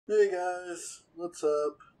Hey guys, what's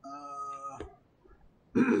up?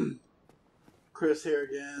 Chris here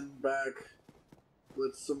again, back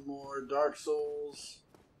with some more Dark Souls.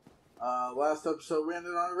 Last episode we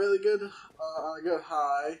ended on a really good, on a good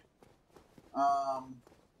high.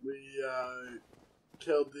 We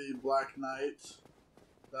killed the Black Knight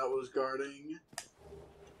that was guarding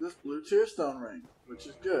this blue Tearstone ring, which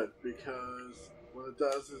is good because what it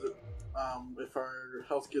does is, if our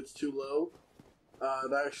health gets too low,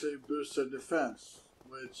 it actually boosts our defense,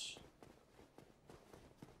 which,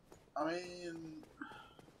 I mean,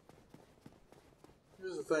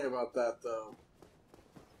 here's the thing about that though.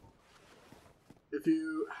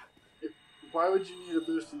 Why would you need a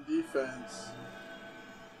boost in defense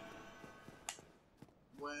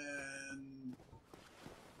when,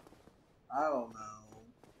 I don't know,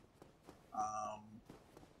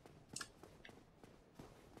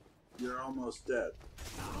 you're almost dead?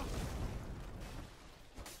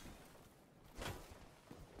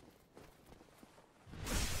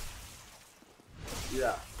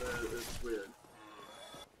 Yeah, it's weird.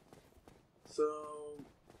 So,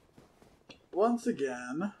 once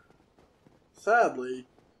again, sadly,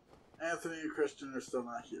 Anthony and Christian are still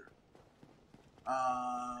not here.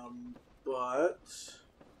 But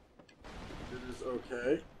it is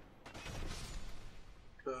okay.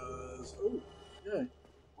 Because, oh, yay,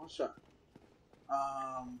 one shot.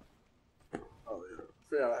 Oh yeah, I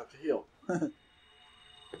forgot I have to heal.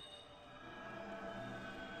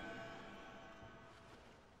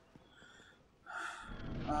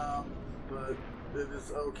 But it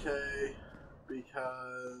is okay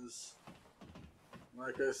because,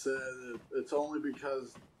 like I said, it's only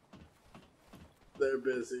because they're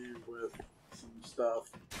busy with some stuff.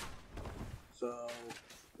 So,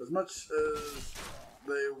 as much as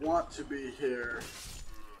they want to be here,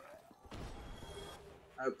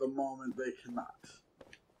 at the moment they cannot.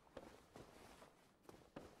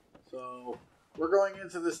 So, we're going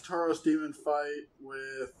into this Tauros Demon fight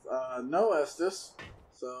with no Estes.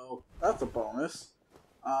 So, that's a bonus.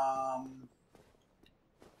 So,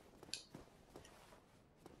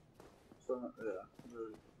 yeah, I'm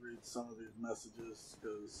going to read some of these messages,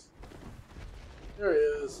 because here he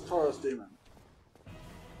is, Tauros Demon.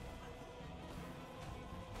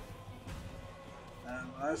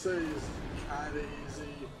 And when I say he's kind of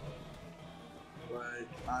easy, like,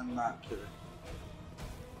 I'm not kidding.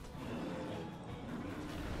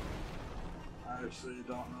 I actually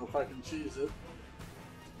don't know if I can cheese it.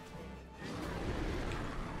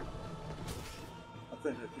 I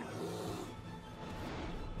think I can.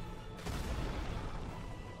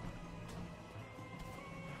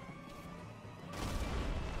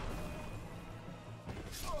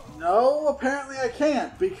 No, apparently I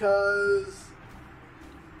can't, because...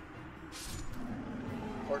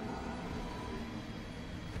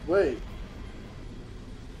 Wait.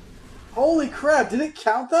 Holy crap, did it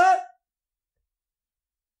count that?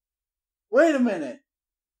 Wait a minute.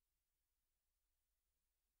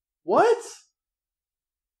 What?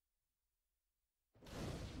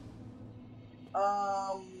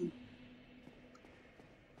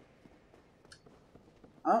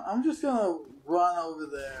 I'm just gonna run over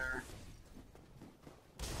there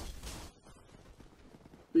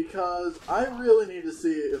because I really need to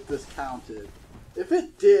see if this counted. If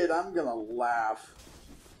it did, I'm gonna laugh.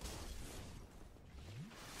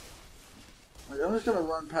 Like, I'm just gonna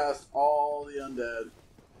run past all the undead.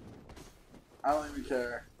 I don't even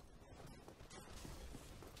care.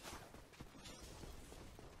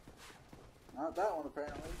 Not that one,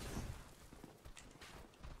 apparently.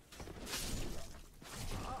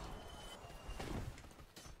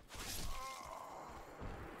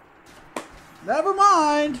 Never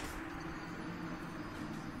mind!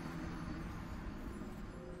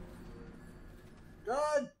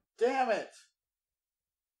 God damn it!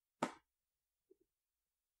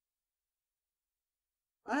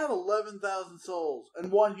 I have 11,000 souls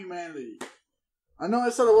and 1 humanity. I know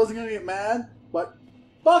I said I wasn't gonna get mad, but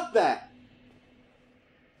fuck that!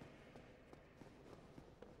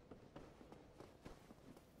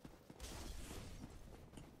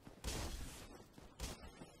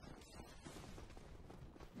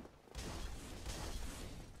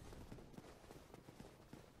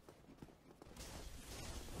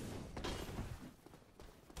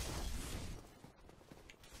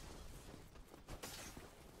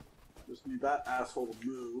 Just need that asshole to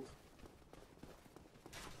move.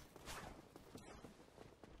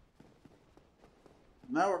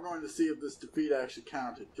 Now we're going to see if this defeat actually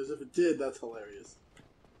counted, because if it did, that's hilarious.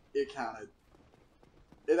 It counted.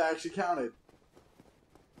 It actually counted.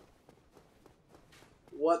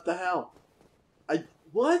 What the hell?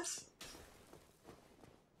 What?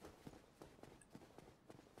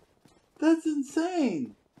 That's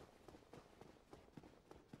insane.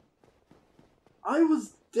 I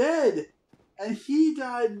was dead, and he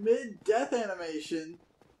died mid-death animation,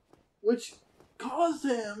 which caused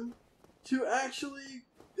him to actually...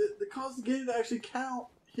 It caused the game to actually count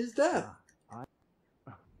his death.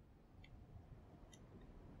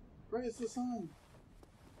 Raise the sun.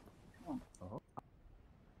 Come on.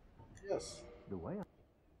 Yes. The way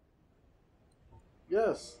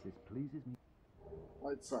Yes. this pleases me.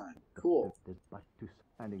 Light sign. Cool. There's but to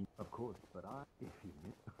standing, of course, but if you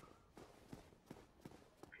miss.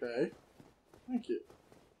 Okay. Thank you.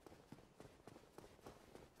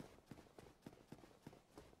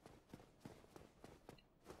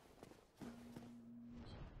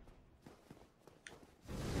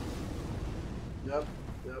 Yep.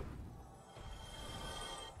 Yep.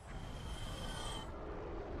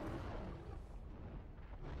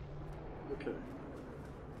 Okay.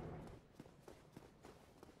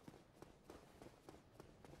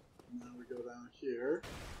 Now we go down here.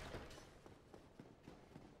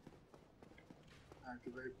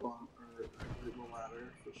 Activate bomb or activate the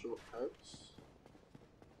ladder for shortcuts.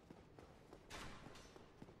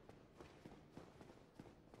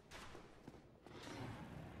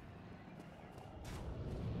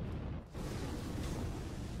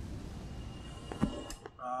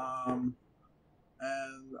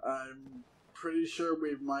 And I'm pretty sure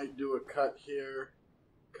we might do a cut here,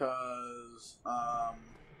 cause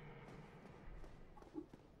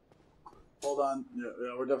hold on,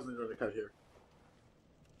 yeah, we're definitely doing a cut here.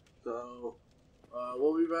 So,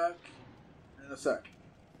 we'll be back in a sec.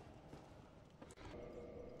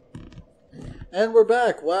 And we're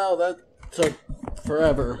back. Wow, that took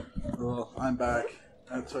forever. Well, I'm back.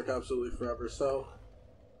 That took absolutely forever. So,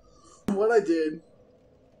 what I did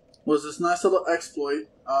was this nice little exploit.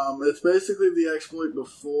 It's basically the exploit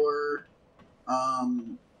before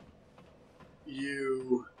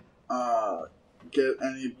you get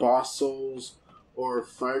any boss souls or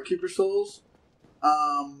firekeeper souls.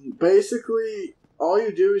 Basically, all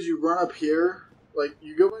you do is you run up here, like,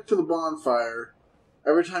 you go back to the bonfire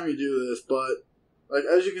every time you do this, but, like,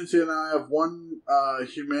 as you can see now, I have one,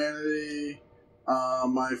 humanity,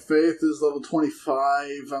 my faith is level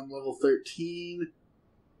 25, I'm level 13,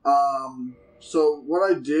 so what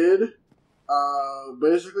I did,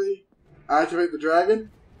 basically, activate the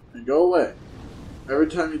dragon, and go away. Every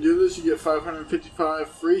time you do this, you get 555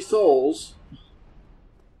 free souls,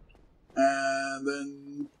 and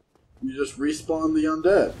then you just respawn the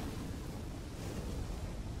undead.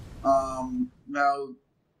 Now,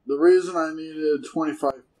 the reason I needed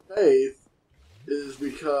 25 faith is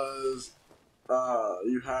because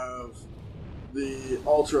you have the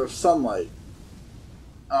altar of sunlight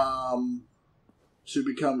to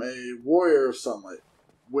become a warrior of sunlight,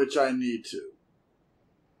 which I need to.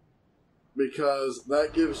 Because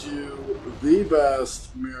that gives you the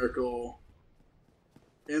best miracle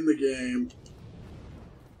in the game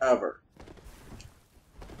ever.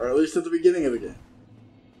 Or at least at the beginning of the game.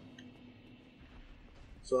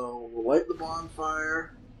 So we'll light the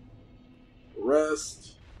bonfire,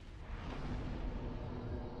 rest,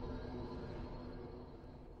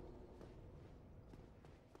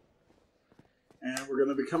 and we're going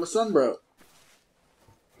to become a sunbro.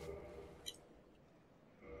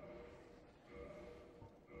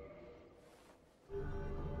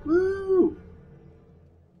 Woo!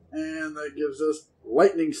 And that gives us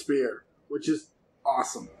lightning spear, which is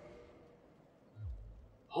awesome.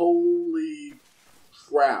 Holy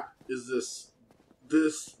crap, is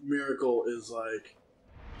this miracle is like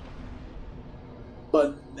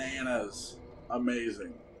bananas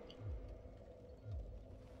amazing.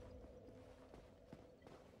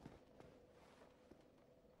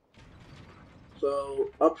 So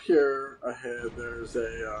up here ahead there's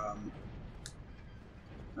a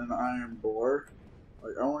an iron bore.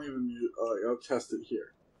 Like, I won't even use, I'll test it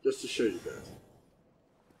here just to show you guys.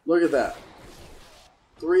 Look at that.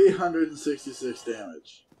 366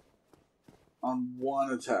 damage on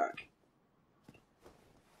one attack.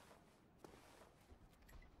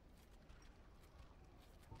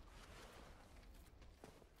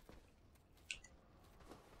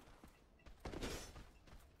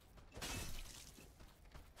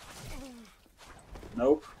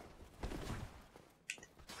 Nope.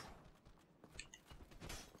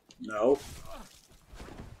 Nope.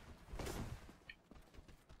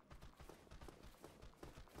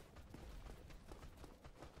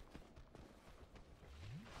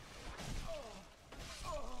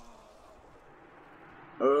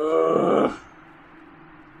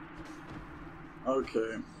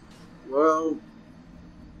 Okay. Well,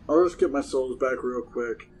 I'll just get my souls back real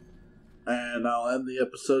quick. And I'll end the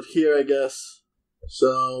episode here, I guess.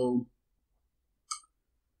 So,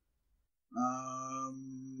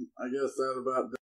 I guess that about